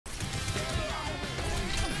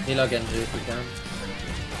Heal Genji if you can.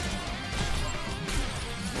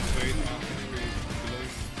 Wait, below.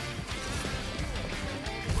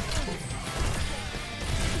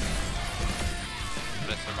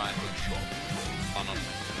 Pressure mine. One on.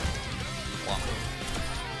 One.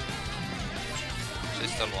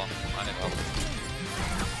 She's still one. I need help.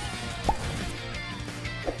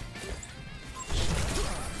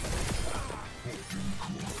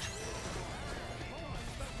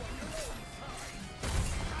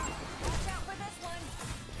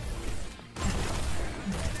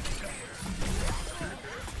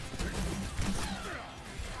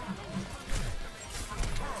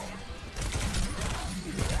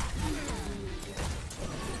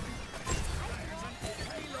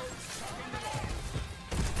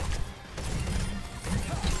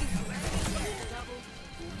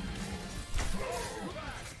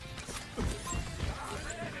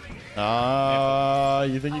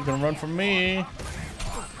 You think you can run from me? You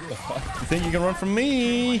think you can run from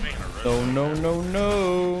me? No, no, no,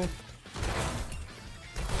 no.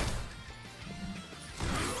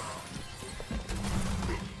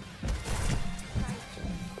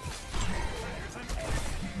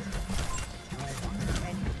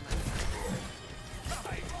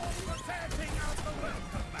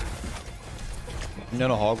 You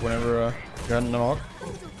know, a hog whenever you're hunting a hog.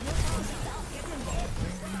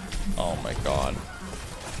 Oh my god.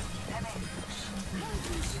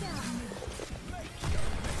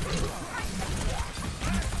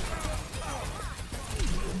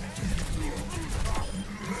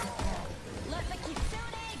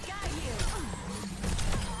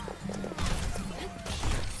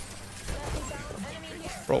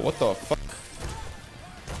 Bro, what the fuck?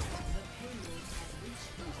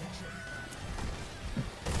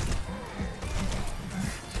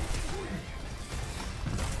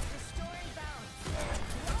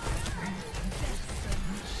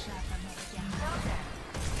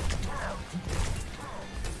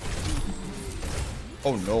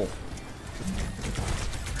 Oh no.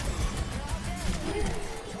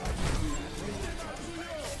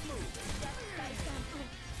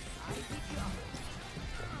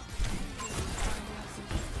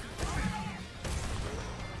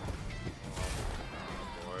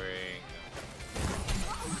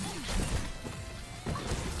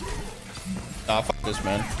 Ah, fuck this,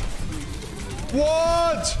 man.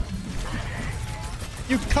 What?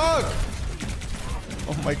 You cuck!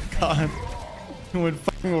 Oh my god. You went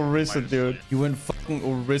fucking Orisa, dude. You went fucking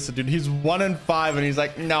Orisa, dude. He's 1-5 and he's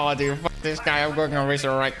like, no, dude, fuck this guy. I'm going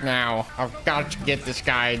Orisa right now. I've got to get this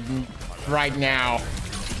guy right now.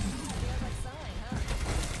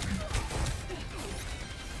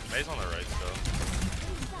 May's on the right still.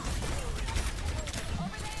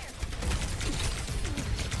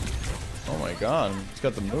 Oh my god, he's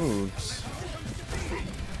got the moves.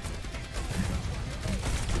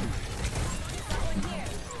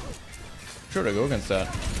 Sure to go against that.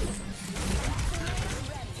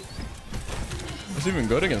 It's even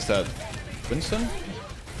good against that. Winston?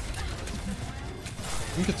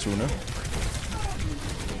 And Kitsune.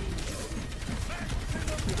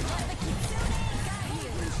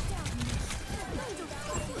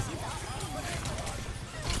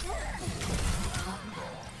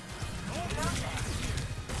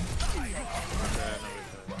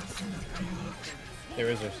 There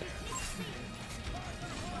is her.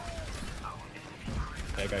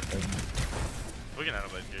 Okay, guy first. We can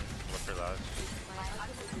handle it here. Look for that.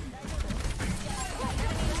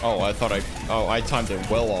 Oh, I thought I timed it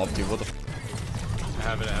well off, dude. What the f? I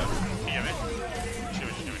have it, I have it. Can you get me? Shoot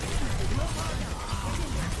me, shoot me.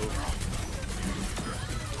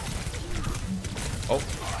 Oh.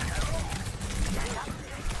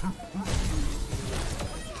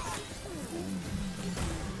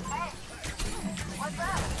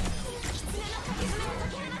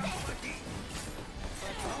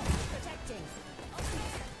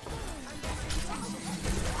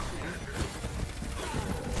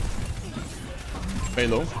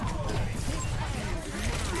 Halo.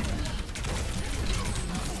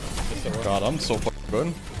 God, I'm so fucking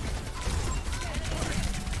good.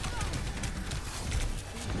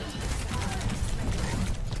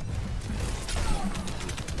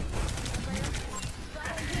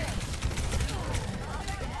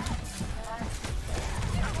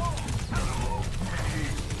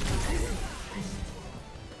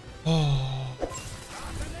 Oh.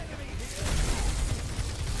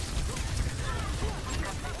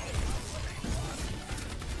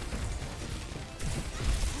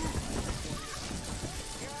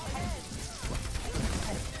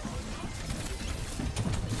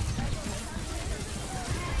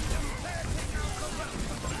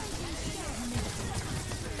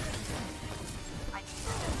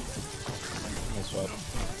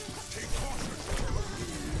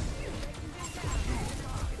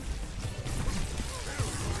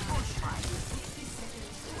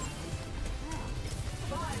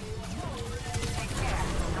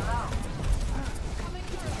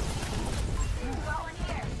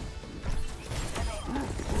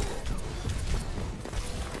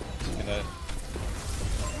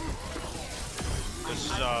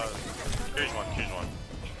 Here's one.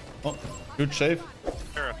 Oh, good save.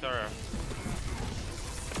 Terra.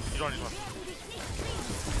 He's one.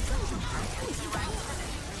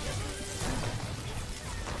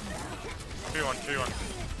 Three one.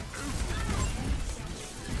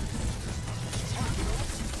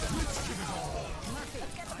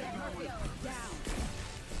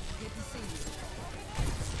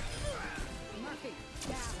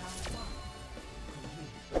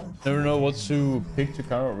 Never know what to pick to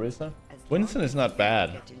counter Orisa. Winston is not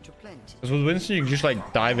bad. Because with Winston you can just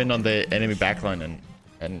like dive in on the enemy backline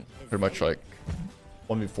and pretty much like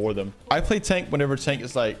 1v4 them. I play tank whenever tank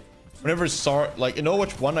is like whenever Zarya, like in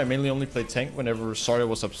Overwatch 1 I mainly only played tank whenever Zarya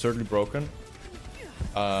was absurdly broken.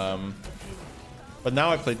 But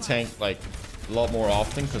now I play tank like a lot more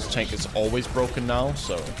often because tank is always broken now,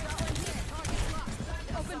 so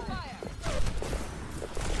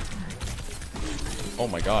oh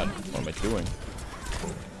my god, what am I doing?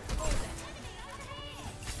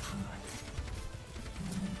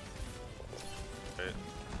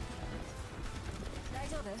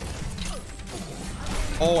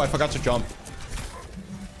 Oh, I forgot to jump.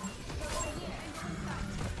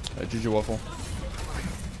 GG Waffle.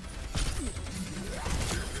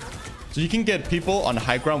 So you can get people on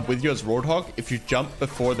high ground with you as roadhog if you jump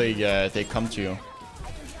before they come to you.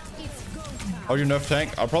 How do you nerf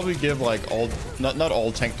tank? I'll probably give like all, not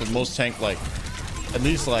all tank, but most tank, like at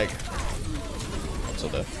least like what's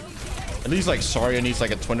up there? At least like Zarya needs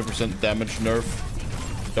like a 20% damage nerf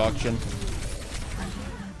reduction.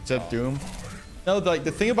 Except Doom. No, like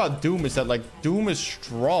the thing about Doom is that like Doom is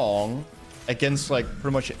strong against like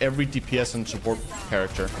pretty much every DPS and support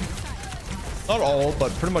character. Not all,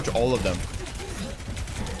 but pretty much all of them.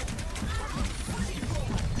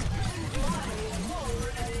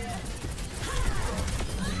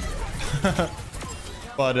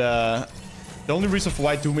 But the only reason for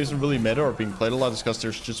why Doom isn't really meta or being played a lot is because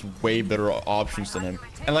there's just way better options than him.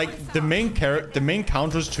 And like the main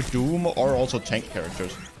counters to Doom are also tank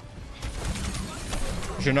characters.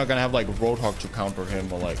 You're not gonna have like roadhog to counter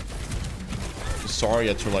him or like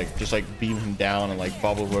Zarya to like just like beam him down and like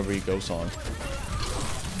bubble whoever he goes on.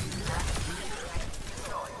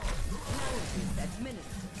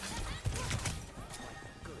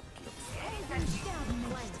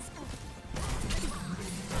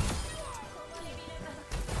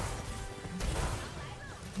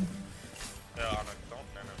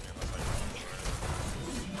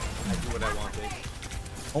 I do what I want, baby.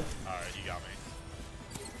 Oh. Alright, you got me.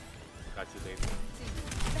 Got you, baby.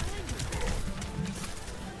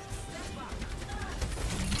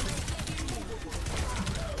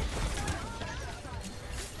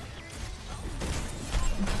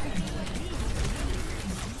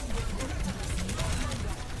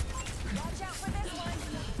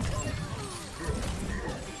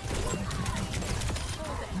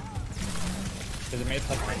 There's a mate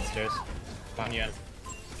top right stairs. On you.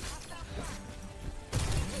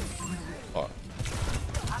 Oh.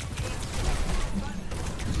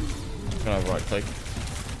 Gonna have right click.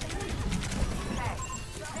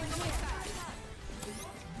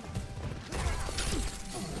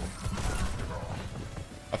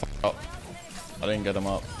 I fucked up. I didn't get him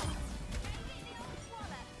up.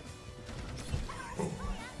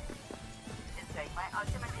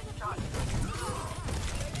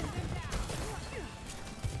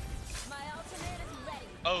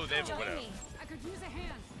 Oh, they have a widow. I could use a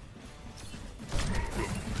hand.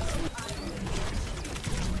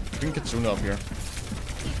 Bring Kitsune up here.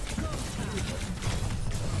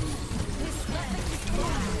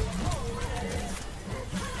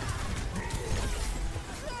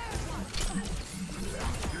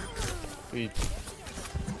 Sweet.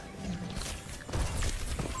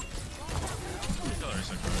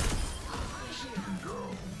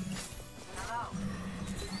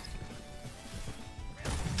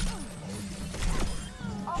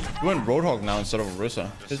 You went roadhog now instead of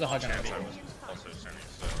Orisa. There's a hog on me. Also standing,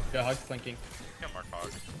 so Yeah, hog flanking. can't mark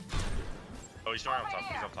hog. Oh, he's starting on top.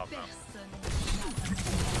 He's up top now.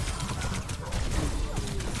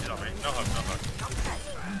 He's on me. No hug, no hug.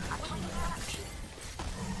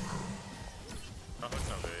 No hug,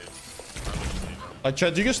 no bait. Like,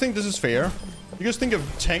 chat, do you guys think this is fair? Do you guys think of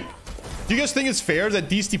tank? Do you guys think it's fair that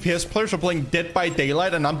these DPS players are playing Dead by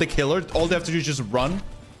Daylight and I'm the killer? All they have to do is just run?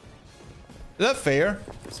 Is that fair?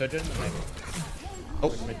 Surgeon.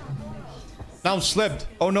 Oh. Now I'm slipped.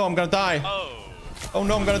 Oh no, I'm gonna die. Oh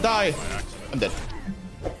no, I'm gonna die. I'm dead.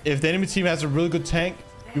 If the enemy team has a really good tank,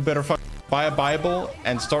 you better buy a Bible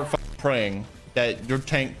and start praying that your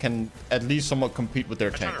tank can at least somewhat compete with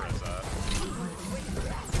their tank.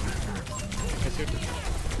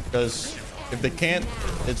 Because If they can't,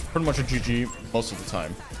 it's pretty much a GG most of the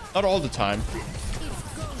time. Not all the time.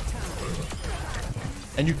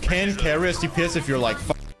 And you can carry a DPS if you're like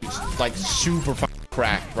super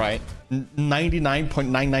cracked, right?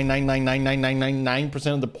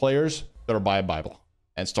 99.9999999% of the players better buy a Bible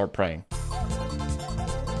and start praying.